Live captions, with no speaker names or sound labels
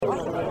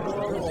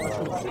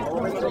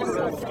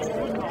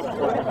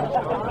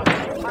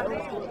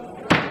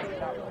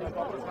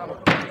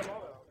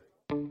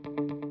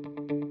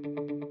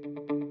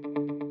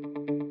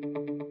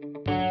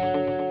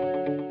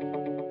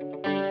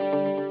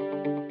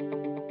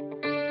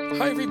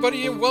Hi,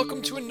 everybody, and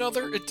welcome to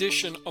another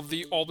edition of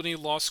the Albany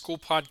Law School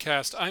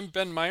podcast. I'm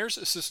Ben Myers,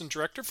 Assistant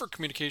Director for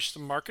Communications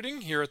and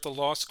Marketing here at the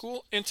Law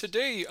School. And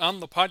today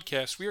on the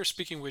podcast, we are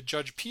speaking with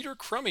Judge Peter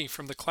Crummy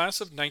from the class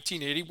of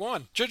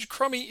 1981. Judge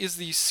Crummy is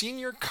the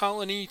Senior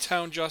Colony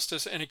Town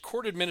Justice and a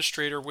Court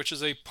Administrator, which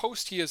is a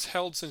post he has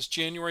held since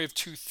January of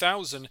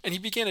 2000. And he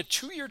began a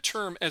 2-year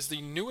term as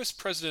the newest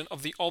president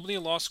of the Albany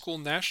Law School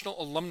National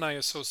Alumni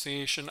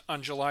Association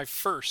on July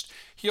 1st.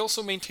 He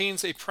also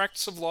maintains a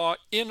practice of law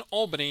in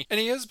Albany, and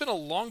he has been a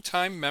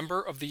longtime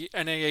member of the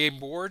NAA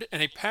board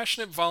and a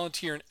passionate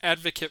volunteer and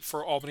advocate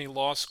for Albany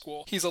Law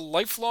School. He's a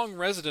lifelong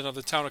resident of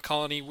the town of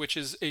Colony, which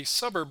is a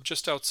suburb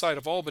just outside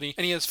of Albany,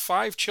 and he has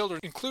 5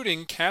 children,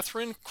 including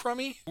Catherine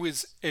Crummy, who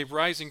is a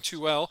rising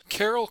 2L,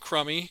 Carol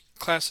Crummy,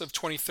 class of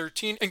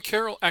 2013, and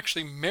Carol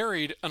actually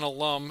married an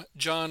alum,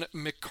 John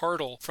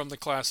McCardle, from the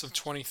class of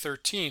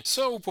 2013.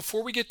 So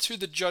before we get to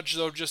the judge,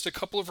 though, just a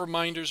couple of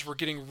reminders. We're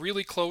getting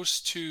really close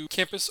to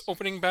campus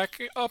opening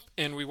back up,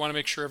 and we want to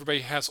make sure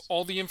everybody has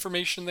all the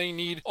information they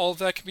need. All of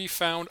that can be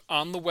found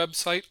on the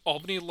website,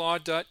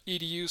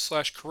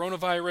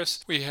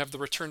 albanylaw.edu/coronavirus. We have the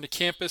return to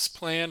campus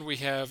plan. We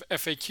have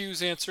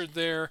FAQs answered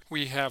there.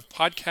 We have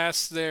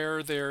podcasts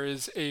there. There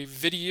is a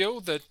video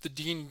that the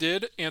dean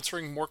did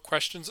answering more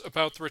questions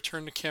about the return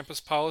to campus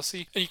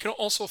policy. And you can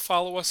also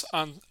follow us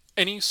on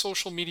any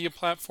social media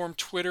platform,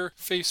 Twitter,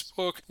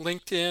 Facebook,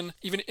 LinkedIn,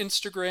 even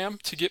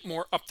Instagram, to get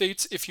more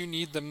updates if you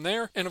need them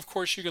there. And of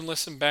course, you can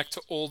listen back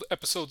to old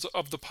episodes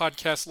of the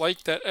podcast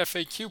like that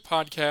FAQ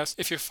podcast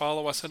if you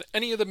follow us on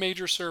any of the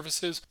major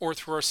services or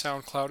through our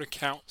SoundCloud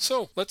account.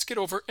 So let's get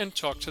over and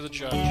talk to the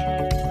judge.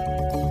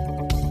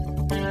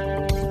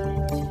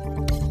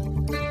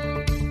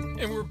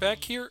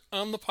 Back here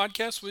on the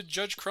podcast with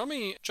Judge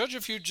Crummy. Judge,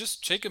 if you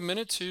just take a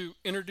minute to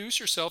introduce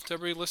yourself to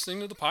everybody listening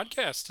to the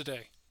podcast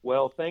today.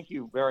 Well, thank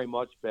you very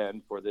much,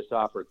 Ben, for this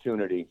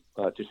opportunity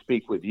to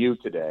speak with you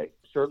today.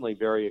 Certainly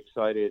very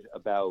excited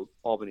about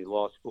Albany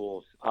Law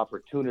School's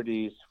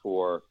opportunities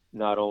for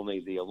not only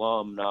the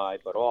alumni,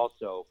 but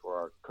also for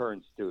our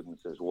current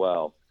students as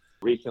well.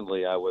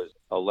 Recently, I was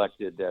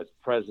elected as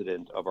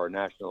president of our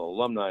National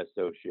Alumni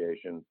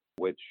Association,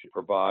 which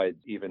provides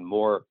even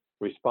more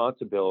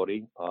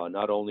responsibility,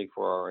 not only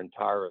for our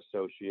entire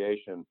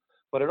association,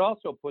 but it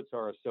also puts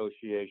our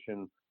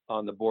association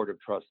on the Board of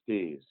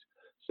Trustees.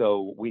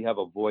 So we have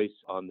a voice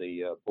on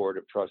the Board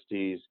of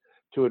Trustees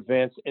to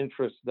advance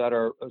interests that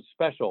are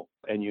special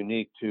and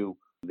unique to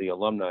the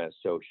Alumni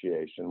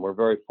Association. We're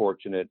very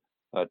fortunate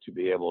to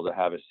be able to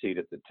have a seat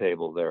at the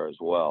table there as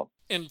well.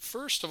 And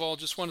first of all,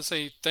 just want to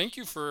say thank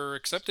you for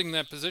accepting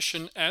that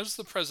position as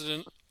the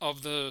president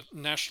of the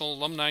National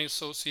Alumni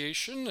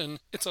Association. And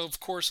it's,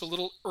 of course, a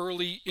little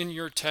early in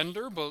your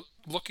tenure, but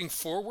looking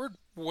forward,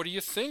 what do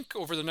you think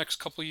over the next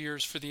couple of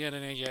years for the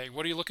NNAA?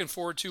 What are you looking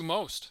forward to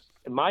most?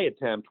 My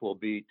attempt will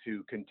be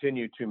to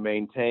continue to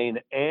maintain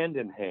and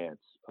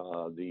enhance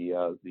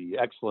the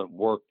excellent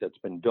work that's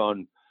been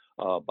done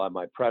by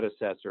my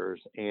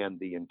predecessors and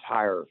the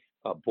entire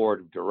board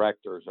of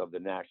directors of the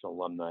National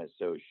Alumni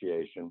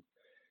Association.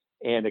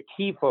 And a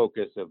key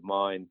focus of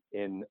mine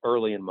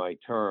early in my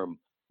term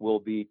will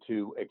be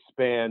to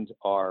expand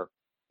our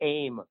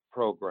AIM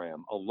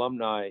program,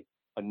 Alumni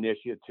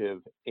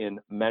Initiative in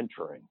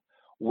Mentoring,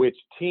 which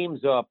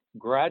teams up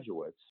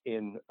graduates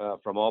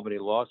from Albany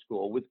Law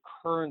School with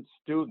current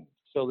students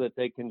so that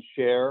they can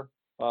share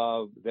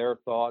their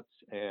thoughts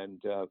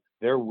and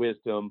their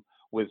wisdom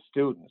with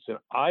students. And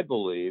I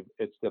believe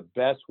it's the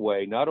best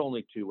way not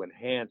only to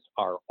enhance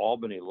our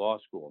Albany Law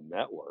School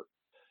network,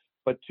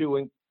 but to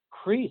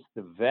increase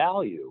the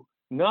value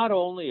not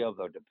only of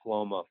the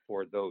diploma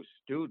for those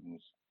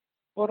students,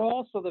 but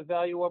also the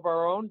value of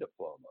our own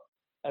diploma.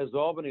 As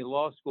Albany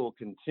Law School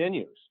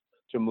continues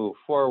to move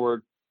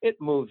forward, it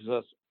moves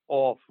us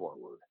all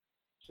forward.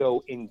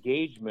 So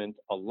engagement,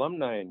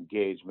 alumni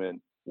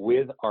engagement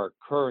with our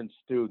current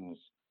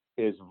students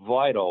is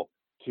vital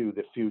to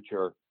the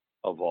future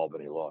of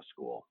Albany Law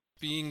School.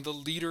 Being the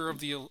leader of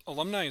the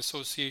Alumni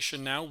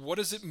Association now, what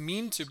does it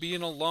mean to be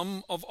an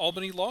alum of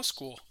Albany Law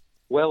School?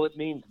 Well, it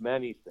means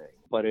many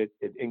things, but it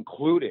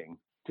including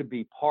to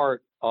be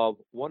part of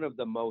one of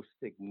the most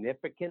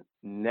significant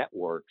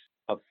networks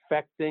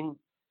affecting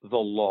the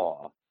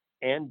law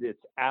and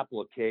its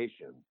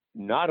application,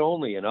 not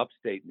only in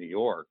upstate New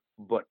York,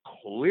 but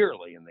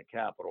clearly in the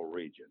Capital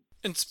Region.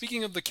 And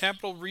speaking of the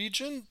Capital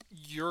Region,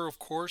 you're, of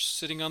course,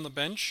 sitting on the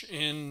bench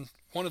in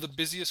one of the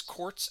busiest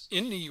courts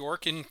in New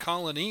York, in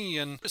Colony.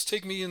 And just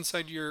take me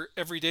inside your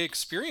everyday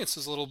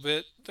experiences a little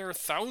bit. There are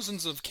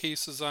thousands of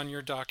cases on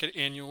your docket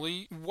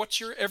annually. What's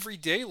your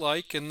everyday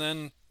like? And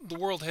then the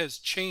world has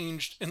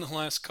changed in the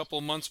last couple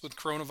of months with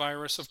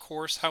coronavirus, of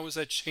course. How has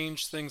that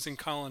changed things in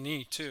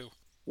Colony, too?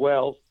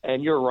 Well,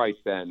 and you're right,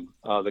 Ben.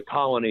 The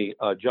Colony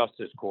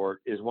Justice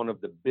Court is one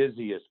of the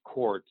busiest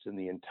courts in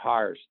the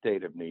entire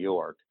state of New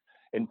York.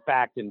 In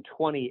fact, in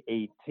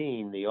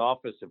 2018, the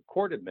Office of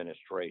Court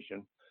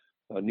Administration,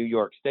 New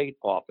York State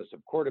Office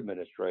of Court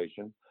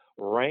Administration,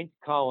 ranked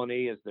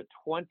Colony as the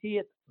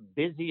 20th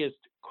busiest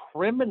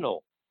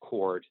criminal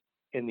court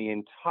in the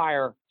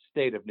entire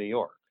state of New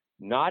York,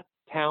 not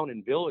town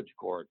and village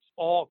courts,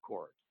 all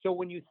courts. So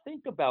when you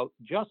think about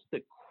just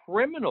the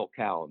criminal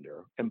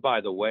calendar, and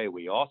by the way,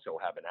 we also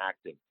have an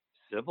active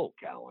civil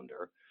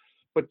calendar,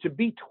 but to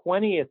be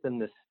 20th in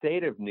the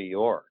state of New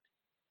York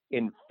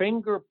in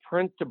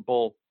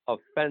fingerprintable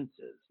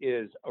offenses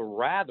is a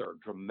rather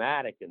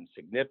dramatic and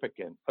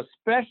significant,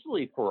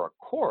 especially for a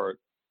court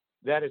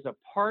that is a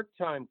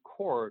part-time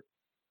court,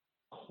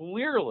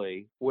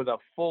 clearly with a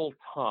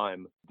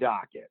full-time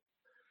docket.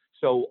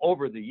 So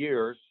over the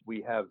years,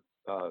 we have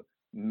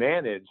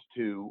managed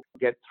to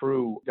get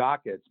through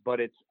dockets, but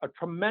it's a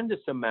tremendous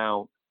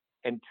amount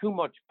and too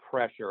much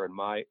pressure, in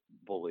my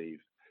belief,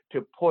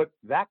 to put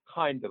that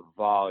kind of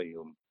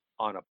volume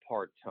on a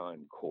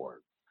part-time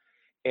court.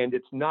 And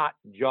it's not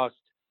just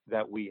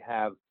that we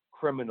have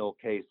criminal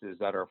cases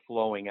that are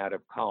flowing out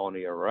of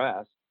colony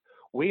arrest.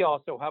 We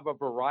also have a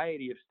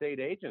variety of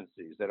state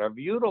agencies that have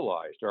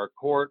utilized our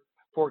court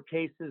for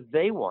cases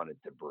they wanted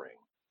to bring.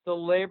 The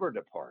Labor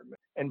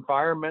Department,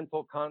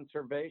 environmental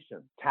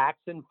conservation, tax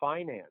and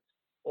finance,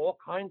 all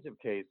kinds of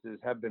cases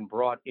have been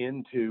brought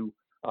into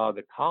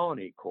the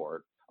colony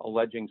court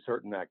alleging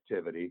certain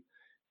activity.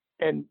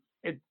 And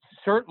it's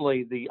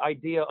certainly the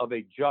idea of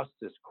a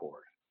justice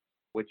court,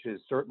 which is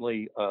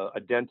certainly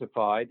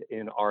identified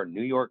in our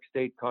New York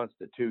State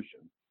Constitution.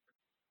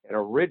 And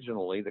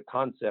originally, the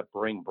concept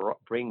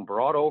being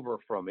brought over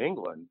from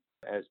England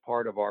as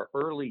part of our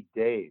early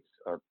days,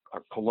 our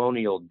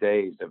colonial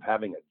days of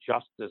having a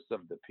justice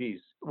of the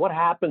peace. What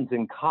happens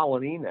in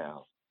colony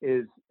now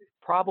is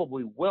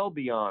probably well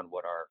beyond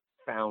what our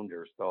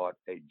founders thought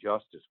a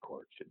justice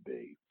court should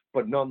be.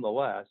 But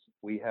nonetheless,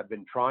 we have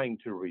been trying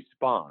to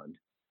respond.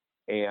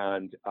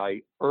 And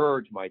I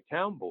urge my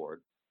town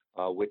board,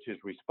 which is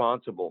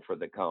responsible for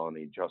the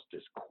Colony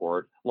Justice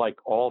Court, like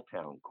all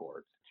town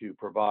courts, to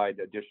provide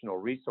additional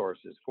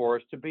resources for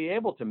us to be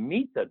able to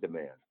meet the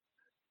demand.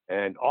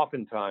 And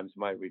oftentimes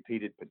my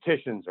repeated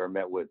petitions are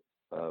met with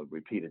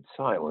repeated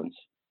silence.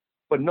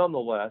 But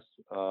nonetheless,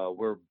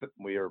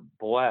 we are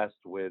blessed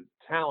with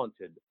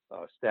talented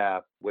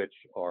staff, which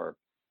are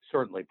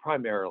certainly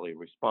primarily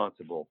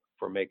responsible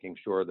for making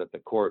sure that the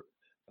court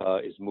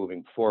is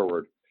moving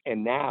forward.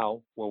 And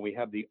now, when we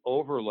have the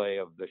overlay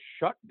of the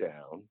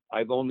shutdown,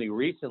 I've only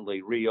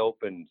recently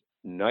reopened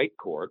night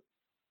court,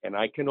 and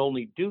I can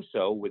only do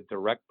so with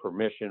direct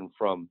permission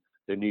from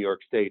the New York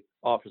State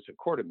Office of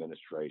Court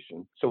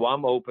Administration. So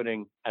I'm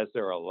opening as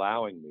they're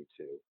allowing me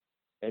to.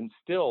 And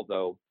still,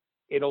 though,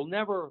 it'll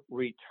never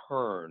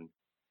return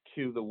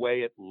to the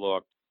way it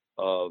looked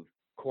of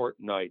court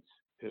nights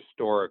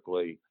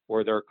historically,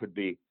 where there could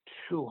be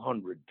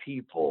 200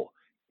 people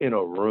in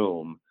a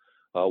room,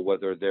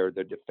 whether they're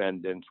the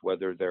defendants,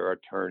 whether they're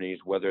attorneys,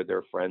 whether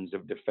they're friends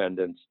of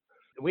defendants.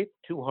 We have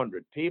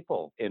 200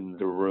 people in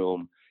the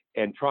room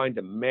and trying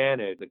to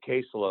manage the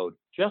caseload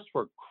just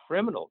for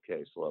criminal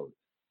caseload.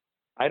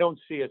 I don't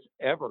see us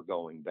ever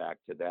going back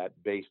to that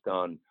based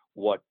on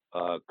what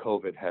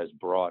COVID has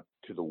brought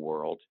to the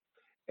world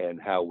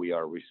and how we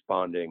are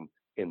responding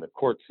in the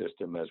court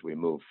system as we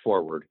move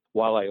forward.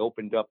 While I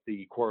opened up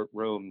the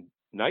courtroom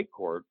night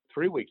court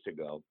 3 weeks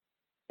ago,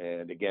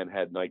 and again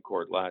had night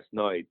court last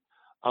night,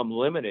 I'm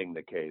limiting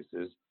the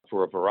cases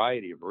for a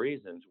variety of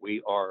reasons.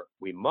 We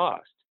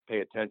must pay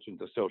attention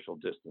to social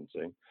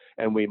distancing,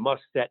 and we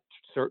must set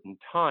certain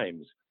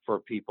times for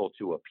people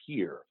to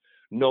appear.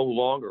 No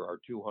longer are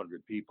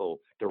 200 people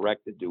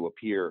directed to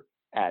appear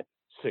at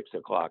 6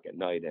 o'clock at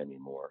night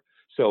anymore.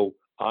 So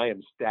I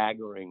am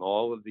staggering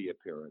all of the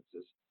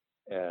appearances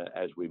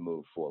as we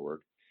move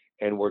forward.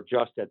 And we're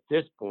just at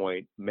this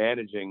point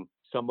managing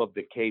some of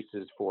the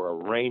cases for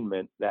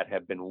arraignment that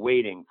have been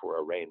waiting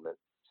for arraignment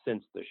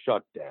since the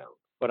shutdown.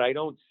 But I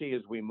don't see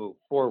as we move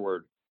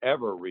forward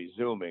ever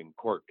resuming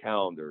court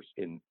calendars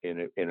in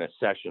a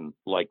session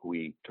like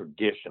we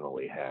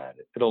traditionally had.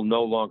 It'll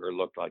no longer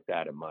look like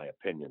that, in my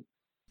opinion,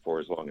 for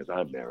as long as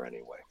I'm there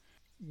anyway.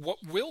 What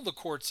will the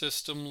court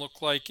system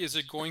look like? Is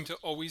it going to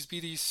always be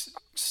these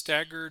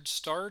staggered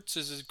starts?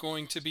 Is it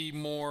going to be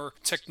more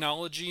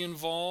technology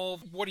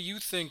involved? What do you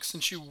think,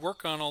 since you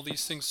work on all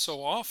these things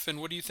so often,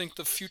 what do you think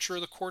the future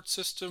of the court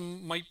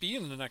system might be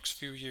in the next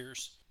few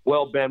years?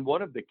 Well, Ben,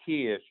 one of the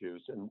key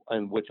issues,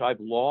 and which I've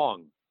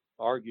long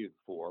argued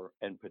for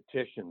and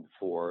petitioned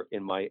for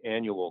in my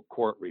annual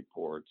court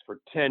reports for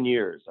 10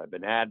 years, I've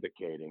been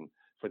advocating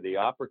for the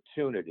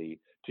opportunity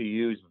to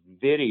use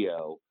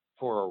video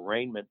for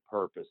arraignment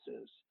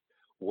purposes,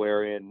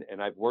 wherein,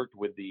 and I've worked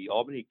with the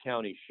Albany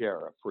County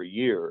Sheriff for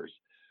years,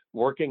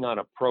 working on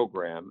a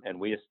program, and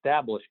we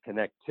established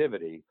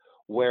connectivity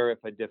where if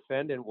a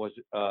defendant was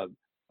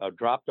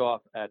dropped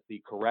off at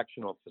the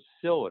correctional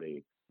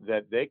facility,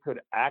 that they could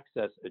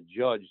access a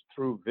judge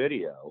through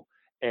video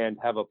and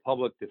have a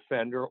public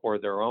defender or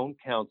their own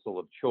counsel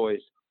of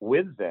choice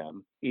with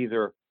them,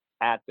 either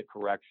at the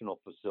correctional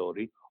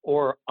facility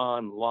or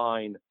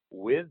online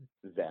with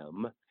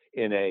them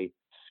in a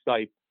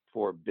Skype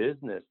for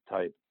business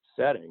type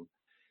setting.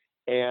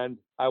 And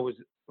I was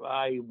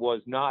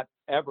not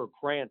ever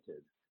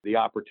granted the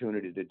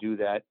opportunity to do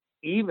that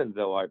even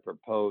though I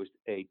proposed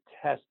a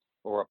test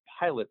or a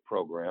pilot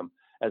program,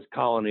 as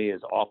Colony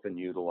is often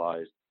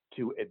utilized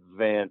to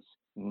advance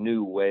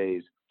new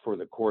ways for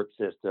the court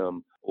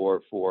system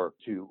or for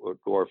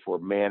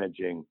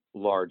managing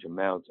large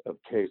amounts of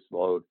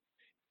caseload.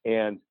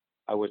 And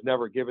I was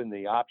never given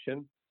the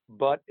option,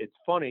 but it's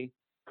funny,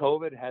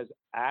 COVID has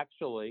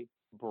actually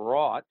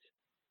brought,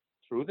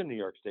 through the New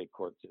York State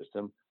court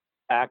system,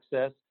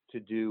 access to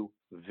do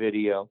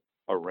video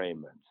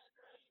arraignments.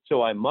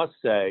 So I must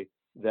say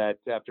that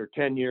after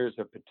 10 years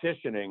of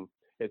petitioning,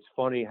 it's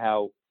funny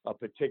how a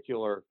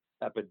particular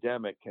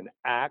epidemic can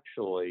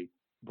actually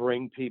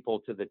bring people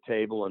to the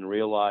table and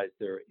realize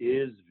there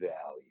is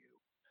value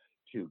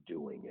to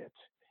doing it.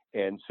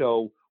 And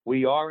so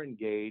we are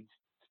engaged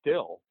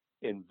still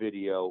in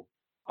video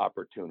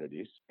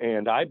opportunities,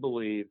 and I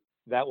believe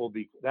that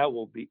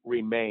will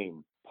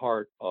remain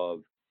part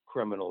of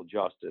criminal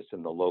justice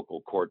in the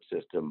local court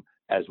system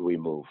as we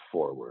move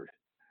forward.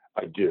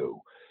 I do.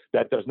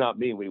 That does not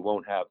mean we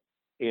won't have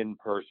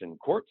in-person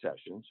court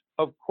sessions.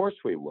 Of course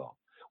we will.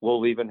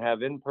 We'll even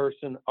have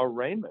in-person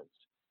arraignments.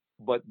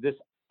 But this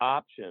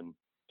option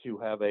to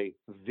have a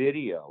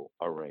video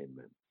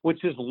arraignment, which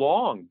has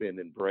long been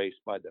embraced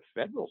by the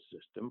federal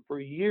system for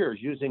years,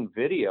 using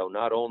video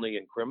not only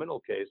in criminal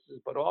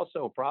cases, but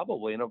also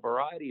probably in a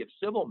variety of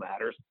civil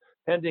matters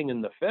pending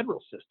in the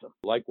federal system.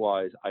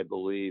 Likewise, I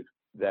believe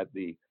that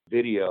the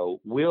video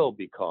will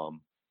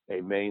become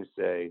a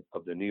mainstay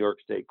of the New York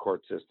State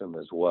court system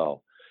as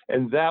well.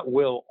 And that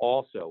will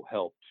also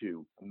help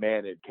to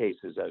manage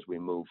cases as we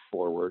move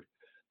forward.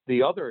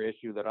 The other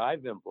issue that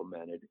I've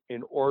implemented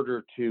in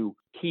order to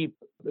keep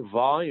the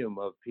volume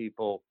of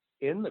people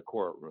in the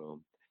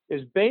courtroom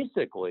is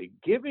basically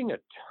giving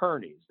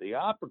attorneys the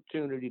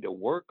opportunity to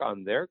work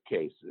on their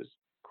cases,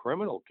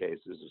 criminal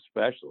cases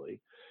especially,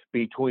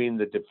 between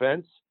the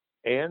defense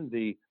and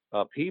the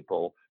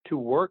people, to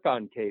work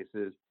on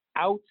cases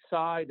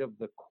outside of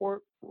the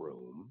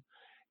courtroom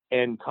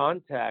and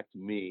contact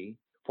me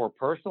for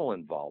personal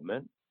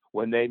involvement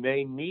when they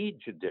may need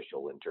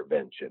judicial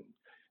intervention.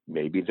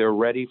 Maybe they're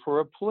ready for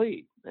a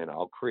plea, and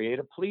I'll create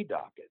a plea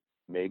docket.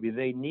 Maybe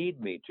they need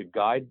me to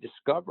guide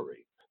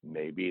discovery.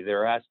 Maybe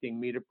they're asking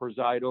me to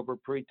preside over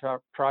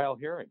pre-trial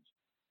hearings.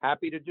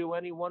 Happy to do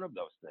any one of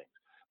those things.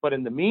 But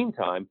in the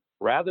meantime,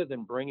 rather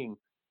than bringing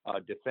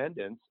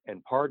defendants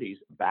and parties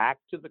back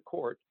to the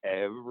court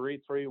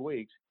every 3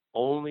 weeks,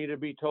 only to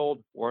be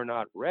told we're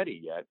not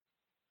ready yet,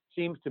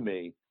 seems to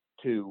me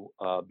to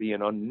be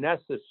an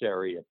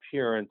unnecessary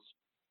appearance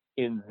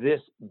in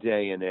this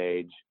day and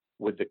age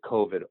with the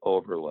COVID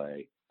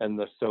overlay and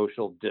the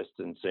social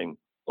distancing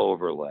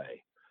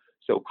overlay.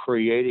 So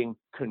creating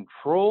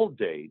control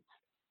dates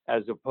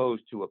as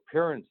opposed to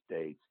appearance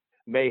dates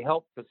may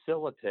help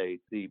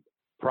facilitate the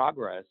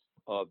progress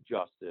of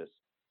justice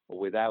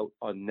without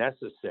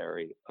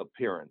unnecessary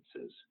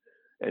appearances,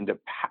 and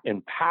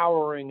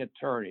empowering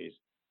attorneys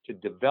to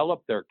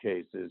develop their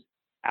cases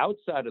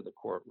outside of the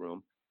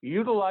courtroom,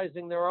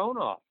 utilizing their own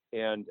office,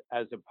 and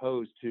as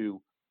opposed to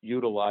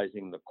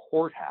utilizing the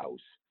courthouse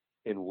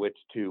in which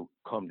to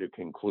come to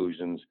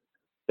conclusions.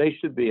 They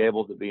should be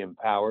able to be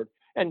empowered.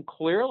 And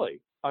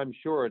clearly, I'm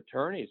sure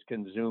attorneys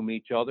can Zoom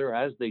each other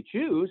as they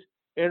choose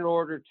in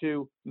order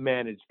to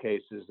manage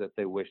cases that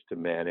they wish to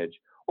manage,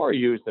 or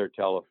use their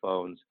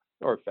telephones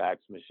or fax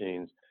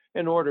machines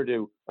in order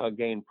to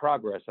gain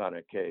progress on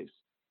a case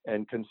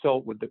and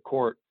consult with the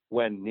court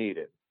when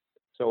needed.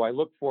 So I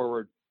look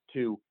forward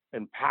to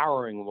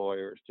empowering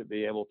lawyers to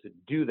be able to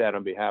do that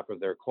on behalf of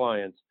their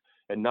clients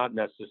and not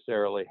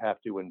necessarily have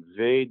to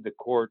invade the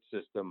court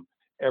system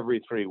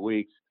every 3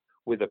 weeks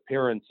with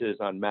appearances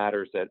on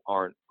matters that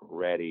aren't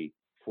ready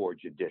for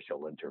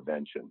judicial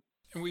intervention.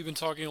 And we've been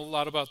talking a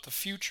lot about the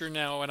future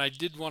now, and I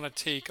did want to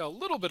take a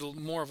little bit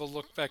more of a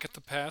look back at the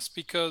past,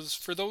 because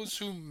for those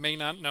who may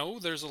not know,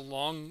 there's a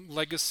long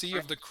legacy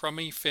of the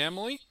Crummy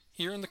family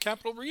here in the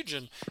Capital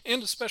Region,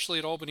 and especially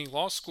at Albany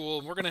Law School.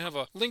 And we're going to have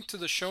a link to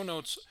the show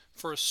notes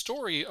for a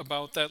story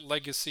about that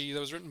legacy that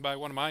was written by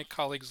one of my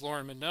colleagues,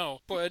 Lauren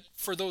Minot. But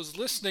for those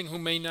listening who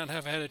may not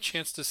have had a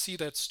chance to see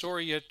that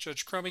story yet,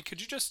 Judge Crummy,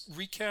 could you just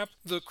recap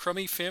the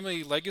Crummy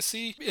family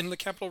legacy in the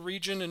Capital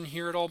Region and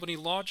here at Albany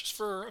Law just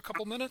for a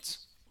couple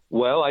minutes?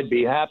 Well, I'd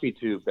be happy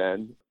to,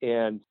 Ben.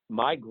 And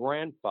my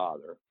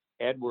grandfather,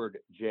 Edward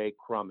J.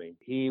 Crummy,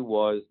 he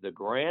was the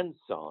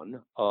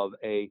grandson of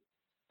a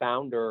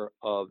founder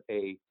of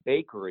a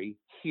bakery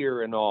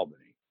here in Albany.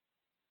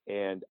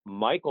 And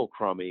Michael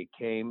Crummy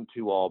came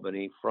to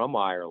Albany from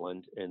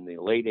Ireland in the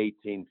late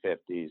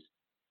 1850s,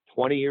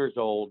 20 years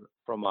old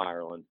from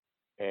Ireland,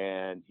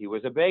 and he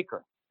was a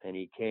baker. And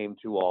he came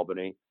to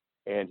Albany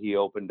and he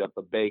opened up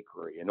a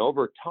bakery. And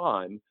over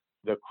time,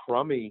 the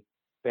Crummy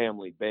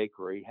family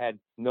bakery had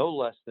no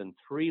less than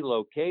 3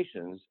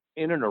 locations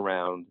in and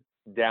around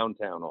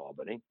downtown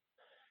Albany.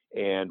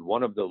 And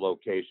one of the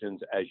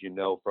locations, as you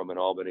know from an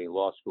Albany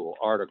Law School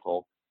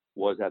article,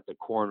 was at the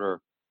corner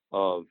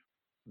of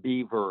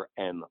Beaver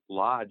and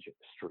Lodge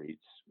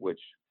Streets, which,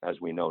 as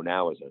we know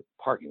now, is a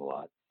parking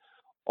lot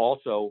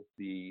Also,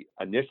 the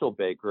initial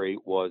bakery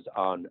was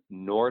on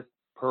North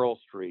Pearl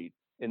Street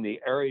in the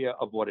area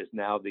of what is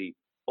now the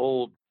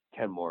old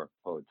Kenmore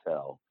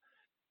Hotel.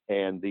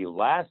 And the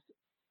last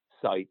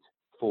site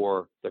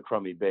for the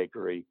Crummy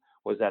Bakery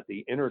was at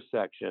the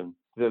intersection,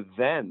 the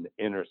then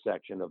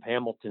intersection of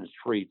Hamilton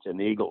Streets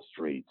and Eagle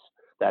Streets.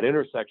 That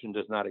intersection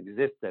does not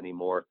exist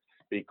anymore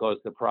because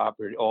the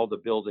property, all the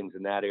buildings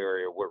in that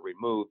area were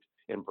removed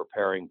in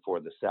preparing for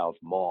the South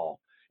Mall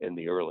in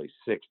the early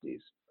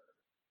 60s.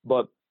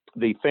 But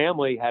the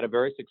family had a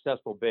very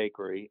successful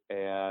bakery,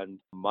 and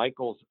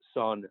Michael's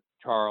son,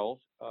 Charles,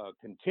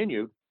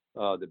 continued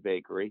the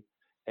bakery.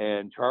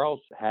 And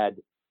Charles had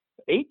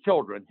 8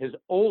 children. His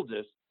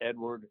oldest,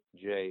 Edward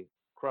J.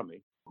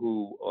 Crummy,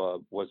 who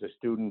was a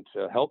student,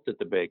 helped at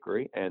the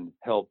bakery and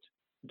helped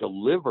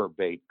deliver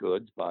baked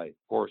goods by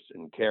horse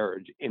and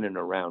carriage in and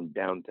around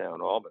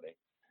downtown Albany,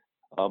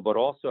 but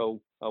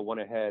also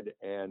went ahead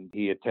and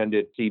he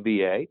attended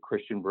CBA,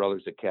 Christian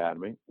Brothers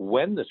Academy,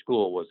 when the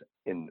school was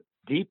in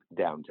deep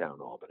downtown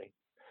Albany,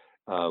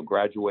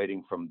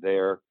 graduating from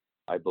there,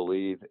 I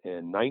believe,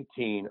 in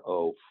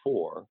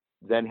 1904,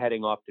 then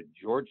heading off to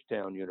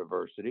Georgetown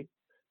University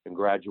and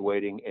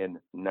graduating in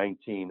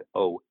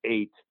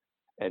 1908,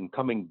 and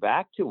coming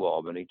back to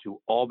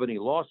Albany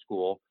Law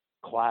School,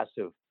 class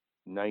of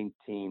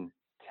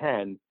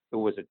 1910. It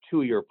was a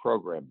 2-year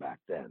program back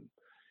then.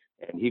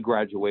 And he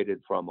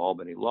graduated from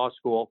Albany Law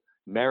School,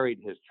 married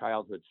his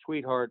childhood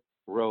sweetheart,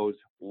 Rose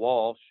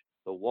Walsh.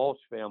 The Walsh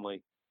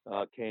family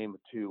came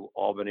to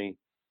Albany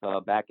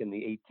back in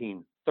the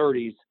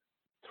 1830s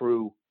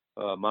through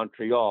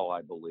Montreal,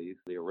 I believe.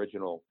 The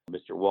original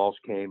Mr. Walsh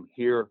came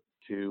here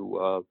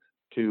to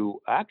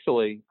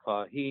actually,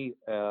 he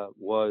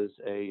was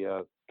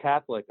a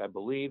Catholic, I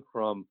believe,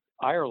 from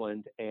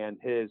Ireland, and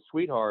his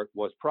sweetheart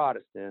was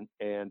Protestant.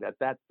 And at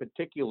that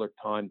particular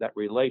time, that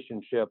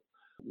relationship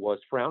was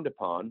frowned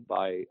upon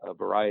by a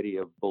variety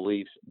of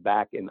beliefs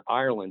back in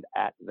Ireland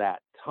at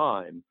that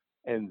time.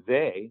 And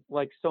they,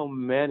 like so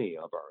many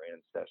of our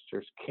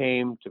ancestors,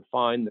 came to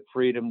find the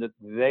freedom that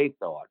they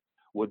thought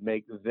would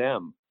make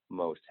them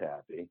most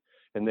happy.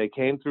 And they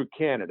came through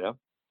Canada,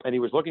 and he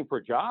was looking for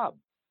a job.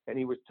 And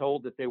he was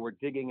told that they were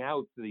digging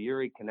out the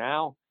Erie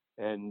Canal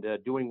and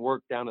doing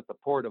work down at the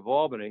Port of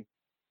Albany.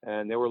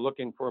 And they were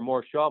looking for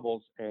more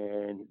shovels,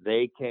 and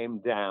they came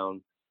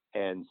down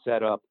and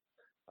set up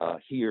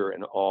here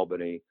in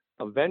Albany,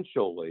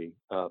 eventually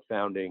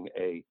founding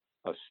a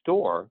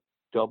store,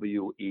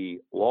 W.E.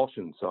 Walsh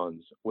 &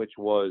 Sons, which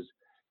was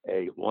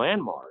a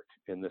landmark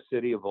in the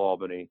city of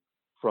Albany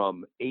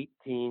from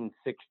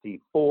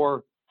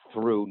 1864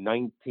 through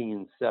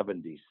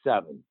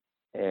 1977.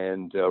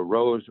 And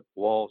Rose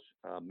Walsh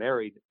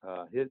married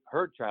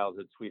her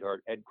childhood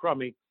sweetheart, Ed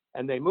Crummy,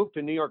 and they moved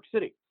to New York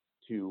City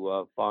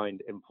to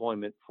find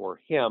employment for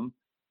him.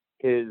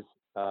 His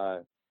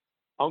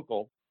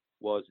uncle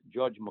was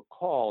Judge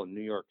McCall in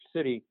New York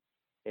City,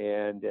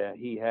 and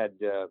he had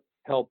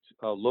helped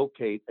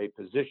locate a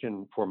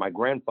position for my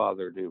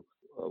grandfather to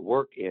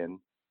work in.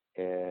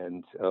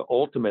 And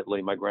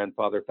ultimately, my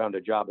grandfather found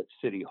a job at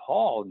City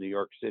Hall in New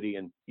York City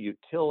in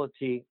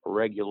utility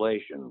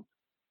regulation.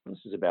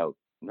 This is about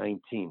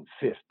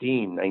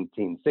 1915,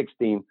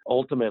 1916.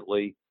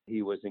 Ultimately,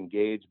 he was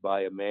engaged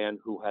by a man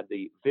who had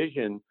the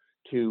vision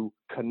to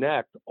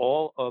connect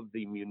all of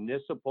the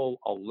municipal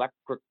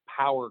electric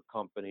power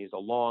companies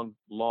along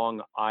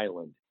Long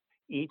Island.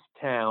 Each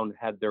town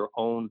had their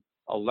own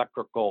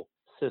electrical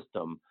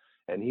system,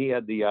 and he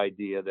had the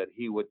idea that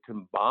he would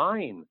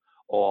combine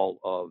all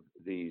of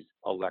these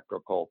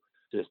electrical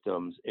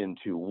systems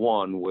into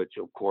one, which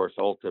of course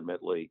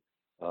ultimately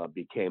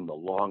became the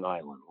Long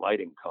Island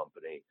Lighting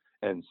Company,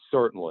 and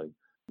certainly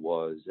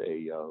was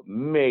a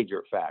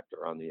major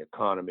factor on the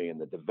economy and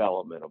the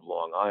development of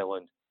Long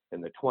Island in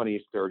the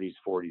 20s, 30s,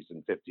 40s,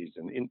 and 50s,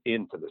 and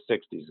into the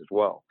 60s as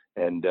well.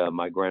 And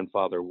my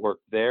grandfather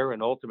worked there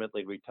and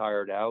ultimately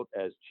retired out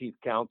as chief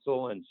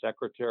counsel and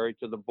secretary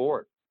to the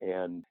board.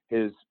 And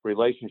his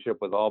relationship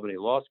with Albany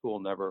Law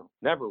School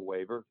never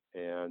wavered.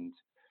 And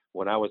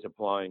when I was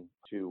applying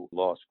to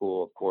law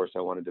school, of course, I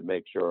wanted to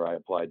make sure I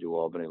applied to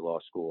Albany Law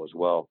School as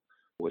well,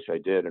 which I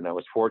did. And I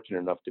was fortunate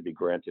enough to be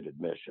granted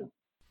admission.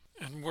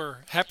 And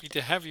we're happy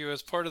to have you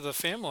as part of the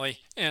family.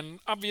 And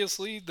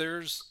obviously,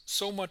 there's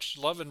so much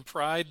love and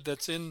pride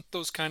that's in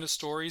those kind of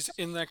stories,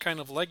 in that kind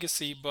of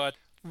legacy. But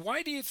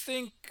why do you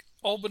think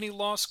Albany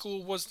Law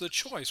School was the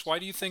choice? Why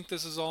do you think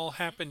this has all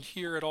happened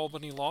here at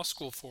Albany Law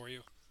School for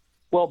you?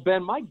 Well,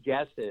 Ben, my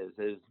guess is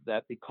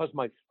that because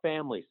my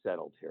family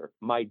settled here,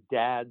 my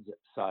dad's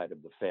side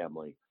of the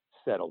family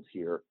settled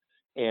here,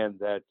 and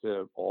that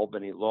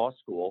Albany Law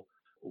School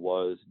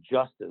was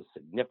just as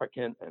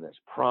significant and as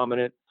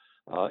prominent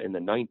in the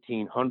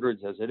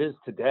 1900s as it is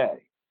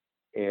today.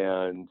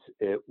 And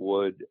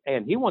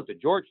he went to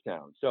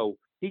Georgetown, so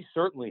he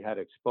certainly had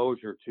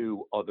exposure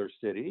to other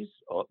cities,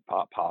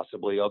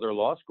 possibly other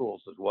law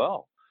schools as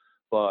well.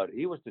 But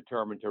he was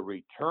determined to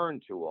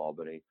return to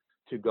Albany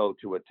to go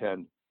to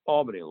attend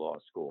Albany Law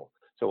School.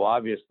 So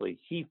obviously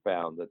he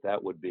found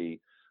that would be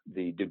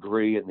the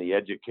degree and the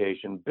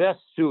education best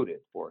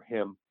suited for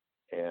him.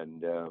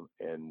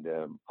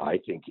 I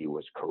think he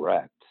was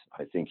correct.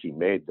 I think he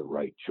made the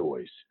right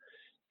choice.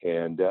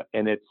 And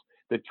it's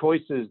the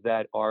choices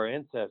that our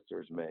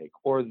ancestors make,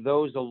 or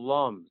those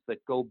alums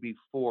that go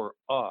before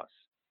us,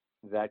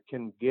 that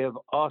can give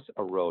us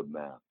a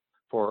roadmap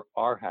for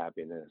our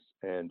happiness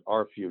and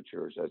our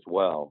futures as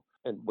well,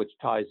 and which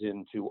ties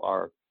into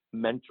our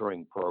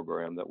mentoring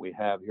program that we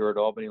have here at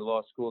Albany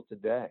Law School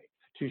today,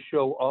 to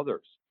show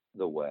others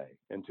the way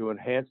and to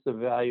enhance the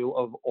value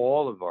of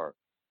all of our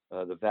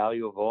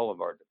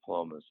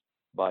diplomas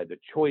by the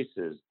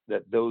choices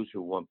that those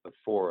who went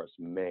before us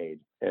made.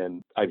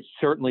 And I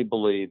certainly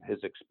believe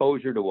his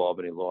exposure to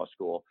Albany Law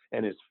School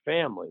and his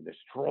family, the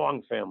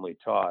strong family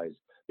ties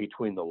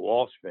between the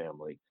Walsh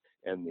family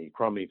and the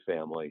Crummy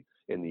family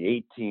in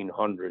the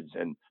 1800s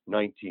and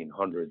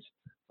 1900s,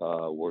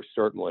 were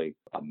certainly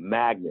a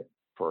magnet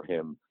for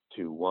him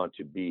to want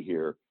to be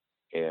here.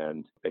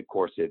 And of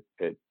course, it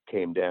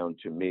came down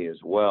to me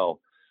as well.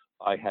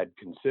 I had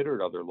considered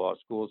other law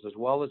schools, as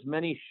well as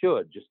many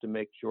should, just to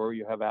make sure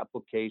you have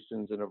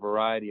applications in a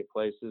variety of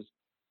places.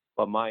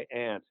 But my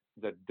aunt,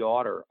 the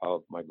daughter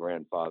of my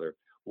grandfather,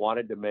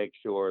 wanted to make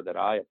sure that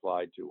I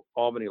applied to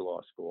Albany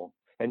Law School,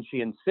 and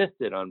she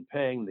insisted on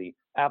paying the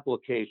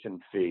application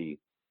fee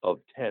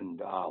of $10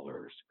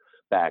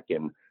 back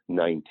in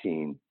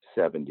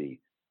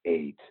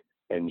 1978,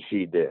 and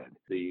she did.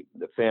 The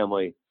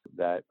family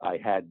that I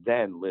had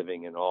then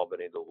living in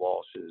Albany, the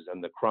Walshes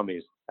and the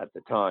Crummies at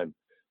the time,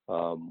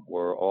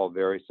 were all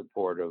very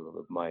supportive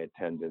of my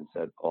attendance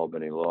at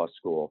Albany Law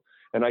School.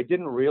 And I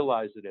didn't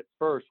realize it at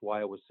first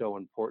why it was so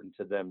important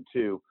to them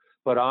too,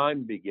 but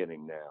I'm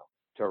beginning now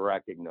to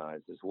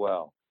recognize as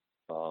well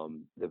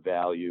the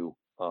value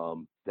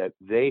that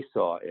they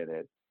saw in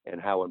it and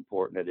how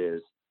important it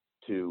is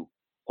to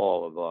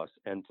all of us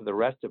and to the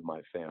rest of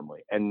my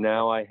family. And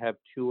now I have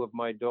two of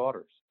my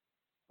daughters,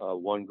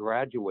 one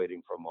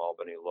graduating from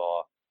Albany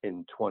Law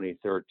in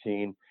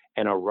 2013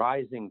 and a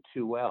rising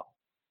 2L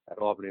at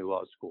Albany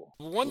Law School.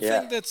 One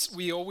thing that's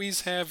we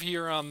always have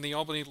here on the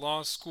Albany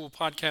Law School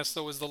podcast,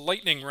 though, is the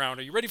lightning round.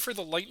 Are you ready for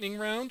the lightning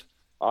round?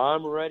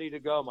 I'm ready to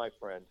go, my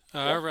friend.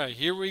 All right,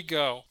 here we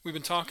go. We've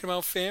been talking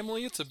about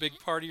family. It's a big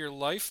part of your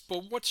life,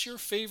 but what's your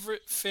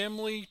favorite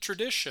family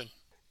tradition?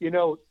 You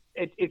know,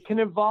 it can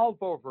evolve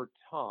over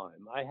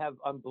time.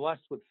 I'm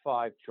blessed with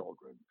 5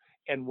 children,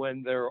 and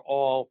when they're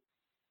all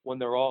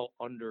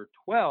under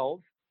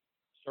 12,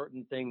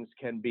 certain things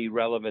can be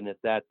relevant at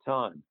that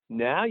time.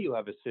 Now you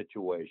have a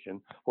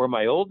situation where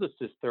my oldest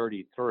is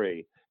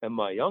 33 and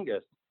my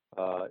youngest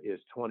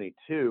is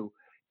 22,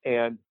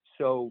 and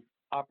so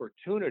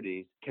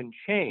opportunities can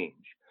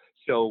change.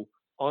 So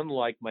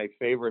unlike my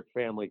favorite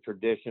family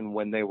tradition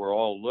when they were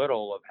all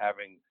little of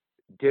having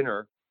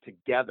dinner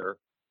together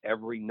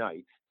every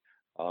night,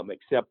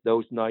 except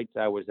those nights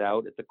I was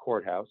out at the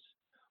courthouse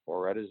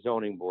or at a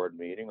zoning board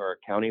meeting or a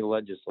county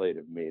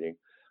legislative meeting,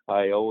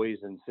 I always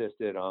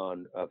insisted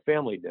on a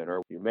family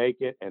dinner. You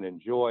make it and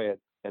enjoy it,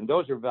 and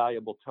those are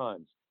valuable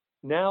times.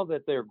 Now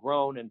that they're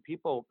grown and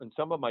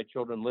some of my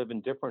children live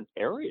in different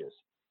areas,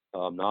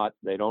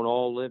 they don't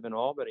all live in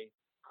Albany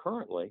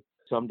currently,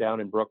 some down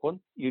in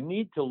Brooklyn. You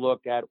need to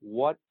look at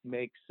what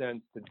makes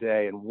sense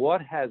today and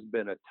what has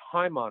been a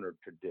time-honored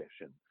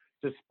tradition,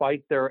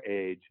 despite their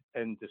age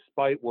and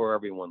despite where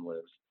everyone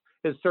lives,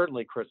 is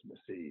certainly Christmas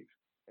Eve.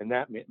 And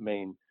that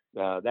remains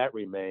a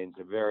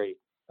very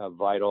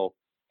vital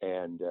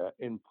and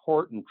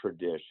important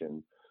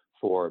tradition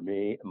for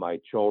me, my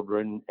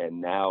children,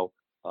 and now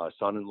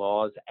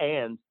son-in-laws,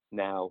 and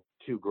now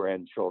 2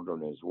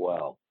 grandchildren as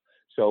well.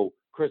 So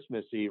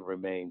Christmas Eve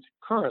remains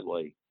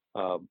currently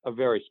a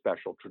very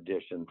special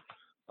tradition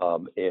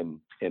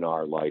in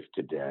our life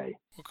today.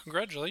 Well,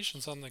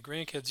 congratulations on the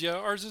grandkids. Yeah,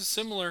 ours is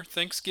similar.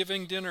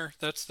 Thanksgiving dinner,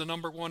 that's the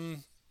number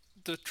one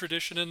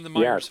tradition in the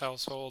Myers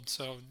household,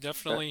 so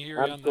definitely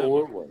hear you on that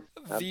one.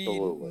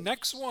 Absolutely. The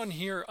next one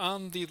here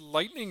on the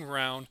lightning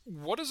round,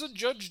 what does a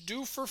judge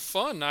do for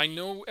fun? I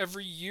know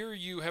every year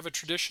you have a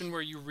tradition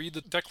where you read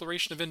the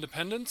Declaration of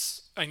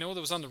Independence. I know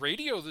that was on the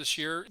radio this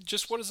year.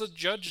 Just what does a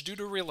judge do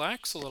to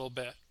relax a little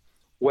bit?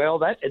 Well,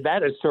 that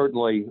is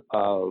certainly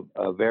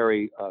a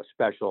very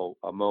special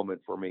moment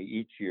for me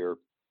each year.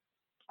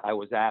 I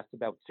was asked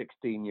about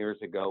 16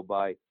 years ago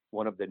by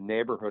one of the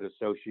neighborhood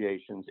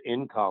associations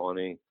in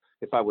Colony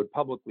if I would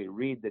publicly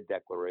read the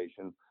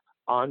Declaration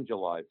on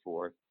July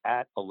 4th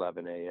at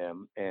 11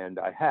 a.m. And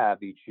I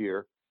have each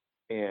year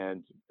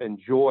and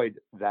enjoyed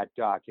that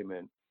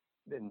document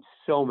in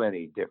so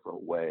many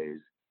different ways.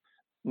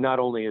 Not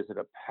only is it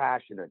a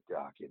passionate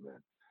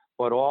document,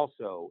 but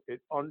also it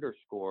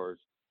underscores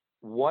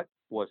what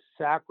was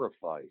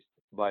sacrificed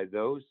by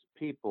those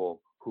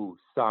people who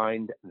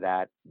signed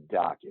that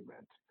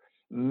document.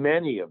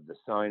 Many of the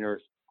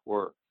signers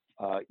were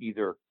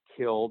either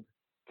killed,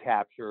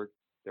 captured,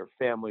 their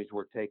families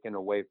were taken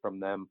away from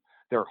them,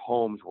 their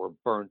homes were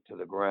burnt to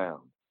the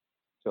ground.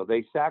 So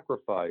they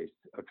sacrificed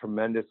a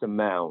tremendous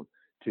amount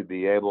to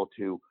be able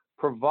to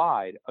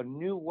provide a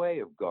new way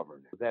of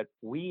governance that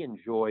we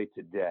enjoy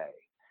today.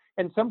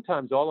 And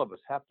sometimes all of us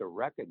have to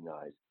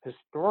recognize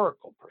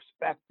historical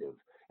perspective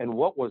and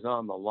what was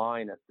on the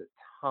line at the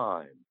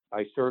time.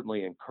 I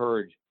certainly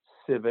encourage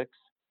civics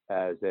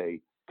as a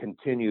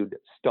continued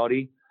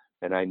study.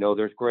 And I know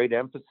there's great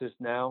emphasis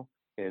now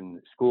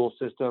in school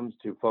systems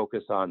to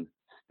focus on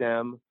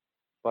STEM,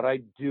 but I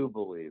do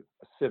believe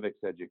a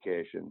civics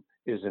education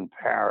is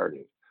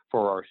imperative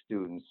for our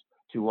students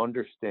to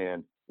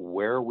understand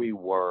where we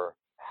were,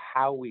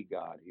 how we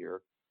got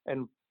here,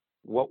 and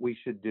what we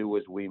should do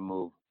as we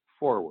move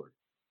forward.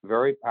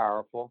 Very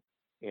powerful.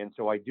 And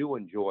so I do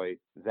enjoy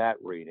that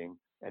reading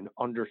and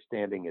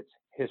understanding its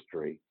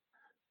history.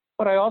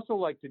 But I also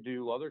like to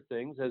do other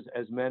things,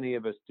 as many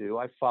of us do.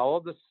 I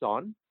follow the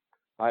sun.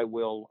 I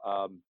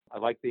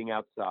like being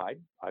outside.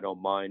 I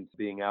don't mind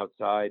being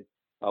outside,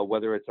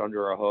 whether it's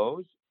under a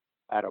hose,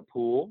 at a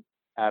pool,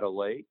 at a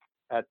lake,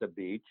 at the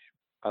beach.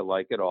 I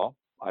like it all.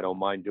 I don't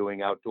mind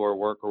doing outdoor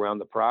work around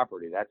the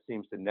property. That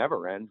seems to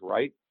never end,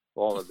 right?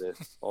 All of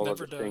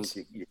Never the does.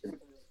 things you can,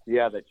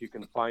 yeah, that you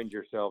can find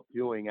yourself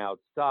doing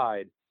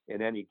outside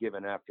in any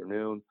given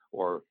afternoon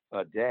or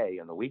a day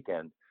on the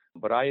weekend.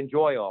 But I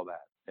enjoy all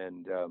that,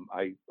 and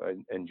I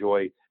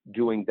enjoy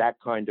doing that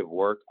kind of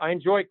work. I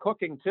enjoy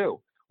cooking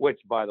too, which,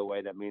 by the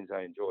way, that means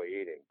I enjoy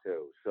eating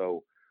too.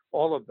 So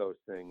all of those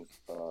things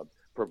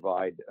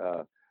provide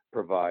a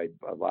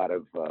lot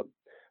of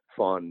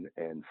fun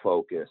and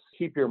focus.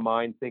 Keep your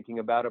mind thinking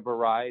about a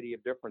variety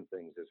of different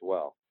things as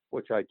well,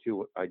 which I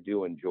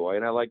do enjoy,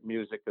 and I like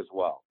music as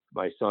well.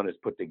 My son has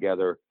put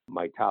together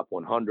my top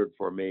 100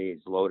 for me.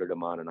 He's loaded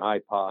them on an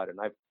iPod, and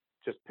I've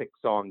just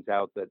picked songs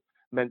out that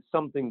meant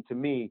something to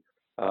me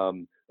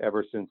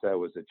ever since I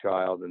was a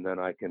child, and then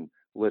I can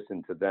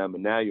listen to them.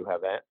 And now you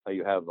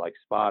have like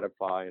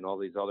Spotify and all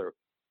these other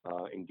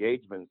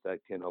engagements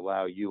that can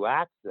allow you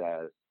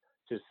access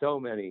to so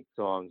many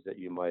songs that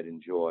you might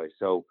enjoy.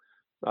 So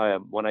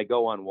when I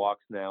go on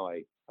walks now,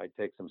 I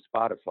take some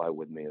Spotify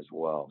with me as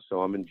well.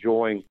 So I'm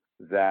enjoying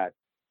that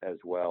as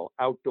well.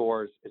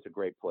 Outdoors is a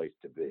great place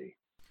to be.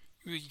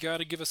 You got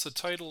to give us a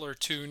title or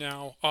two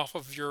now off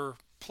of your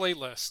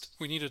playlist.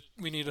 We need a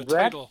That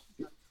title.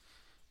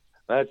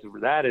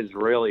 that is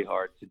really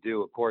hard to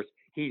do. Of course,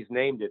 he's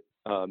named it,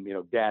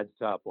 Dad's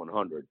Top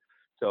 100.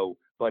 So,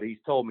 but he's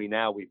told me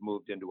now we've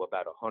moved into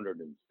about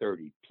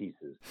 130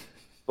 pieces.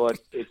 But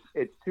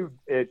it's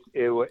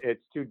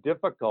too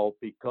difficult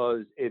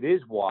because it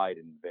is wide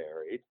and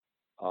varied,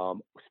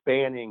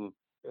 spanning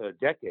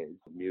decades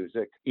of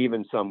music,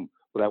 even some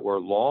that were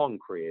long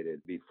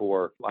created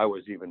before I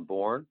was even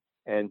born,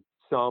 and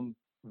some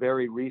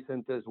very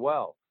recent as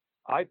well.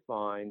 I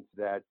find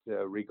that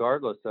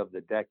regardless of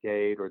the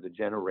decade or the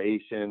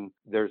generation,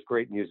 there's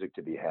great music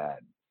to be had,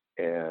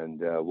 and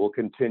we'll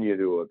continue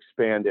to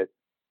expand it.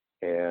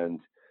 And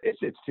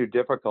it's too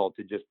difficult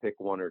to just pick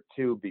one or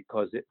two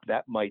because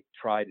that might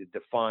try to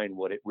define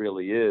what it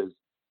really is.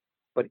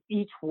 But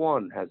each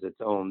one has its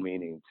own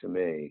meaning to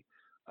me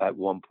at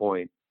one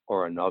point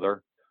or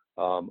another.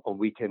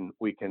 We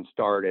can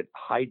start at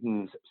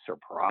Haydn's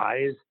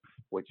Surprise,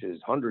 which is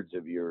hundreds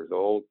of years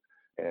old,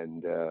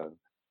 and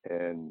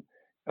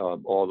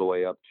all the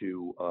way up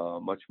to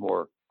much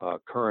more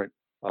current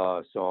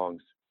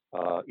songs,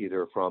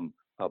 either from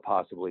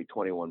possibly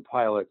 21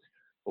 Pilots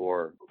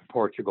or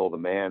Portugal the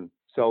Man.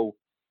 So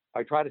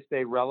I try to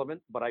stay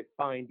relevant, but I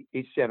find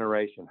each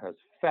generation has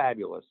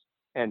fabulous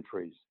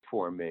entries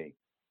for me,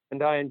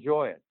 and I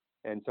enjoy it.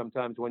 And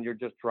sometimes when you're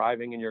just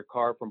driving in your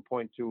car from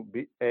point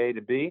A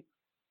to B,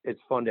 it's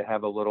fun to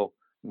have a little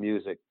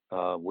music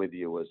with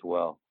you as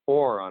well,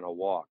 or on a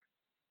walk.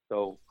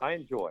 So I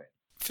enjoy it.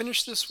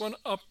 Finish this one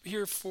up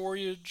here for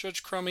you,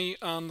 Judge Crummy,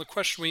 on the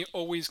question we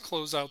always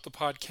close out the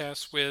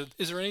podcast with.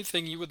 Is there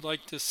anything you would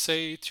like to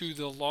say to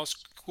the law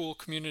school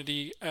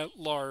community at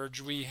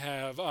large? We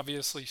have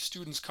obviously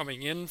students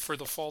coming in for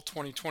the fall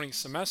 2020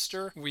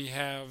 semester. We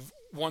have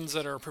ones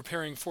that are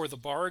preparing for the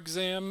bar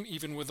exam,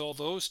 even with all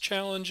those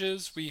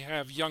challenges. We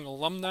have young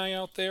alumni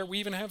out there. We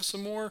even have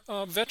some more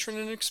veteran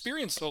and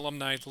experienced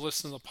alumni to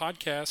listen to the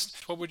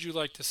podcast. What would you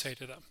like to say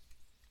to them?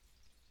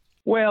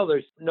 Well,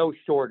 there's no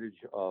shortage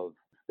of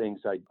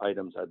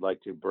items I'd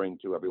like to bring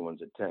to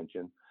everyone's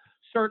attention.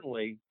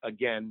 Certainly,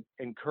 again,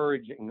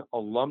 encouraging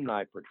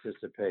alumni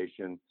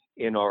participation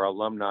in our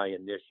alumni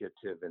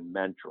initiative and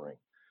mentoring.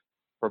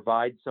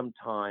 Provide some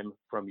time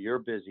from your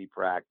busy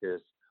practice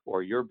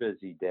or your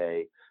busy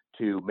day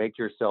to make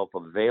yourself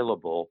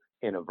available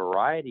in a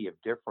variety of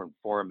different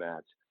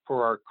formats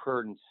for our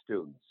current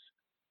students.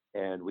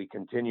 And we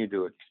continue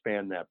to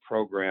expand that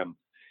program.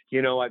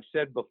 I've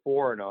said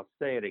before, and I'll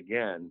say it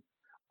again,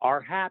 our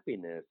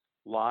happiness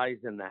lies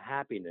in the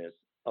happiness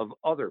of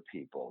other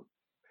people.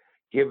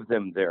 Give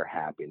them their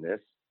happiness,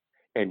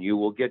 and you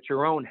will get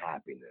your own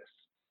happiness.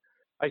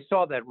 I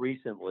saw that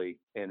recently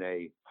in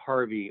a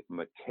Harvey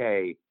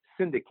Mackay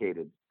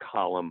syndicated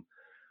column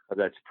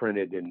that's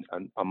printed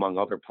among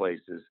other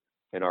places,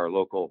 in our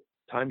local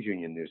Times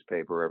Union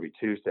newspaper every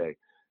Tuesday.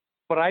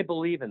 But I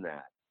believe in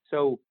that.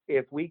 So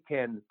if we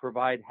can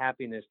provide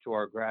happiness to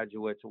our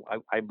graduates,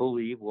 I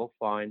believe we'll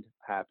find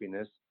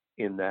happiness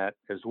in that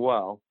as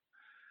well.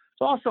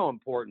 It's also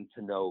important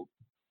to note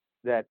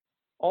that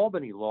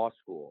Albany Law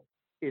School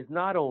is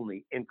not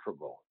only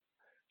integral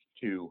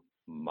to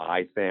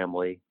my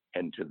family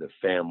and to the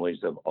families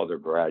of other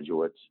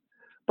graduates,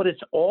 but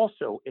it's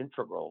also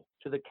integral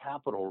to the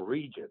Capital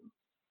Region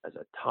as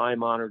a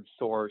time-honored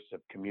source of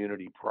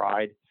community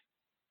pride.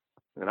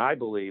 And I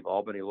believe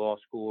Albany Law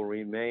School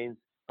remains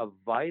a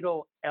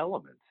vital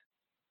element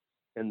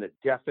in the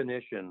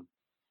definition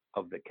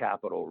of the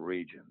Capital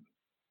Region.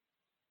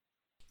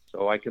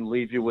 So I can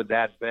leave you with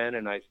that, Ben,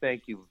 and I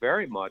thank you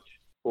very much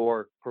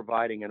for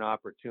providing an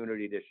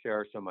opportunity to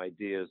share some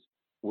ideas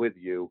with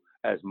you,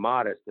 as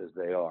modest as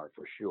they are,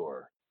 for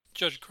sure.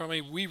 Judge Crummy,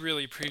 we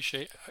really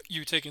appreciate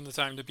you taking the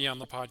time to be on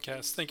the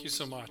podcast. Thank you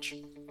so much.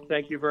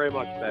 Thank you very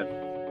much,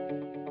 Ben.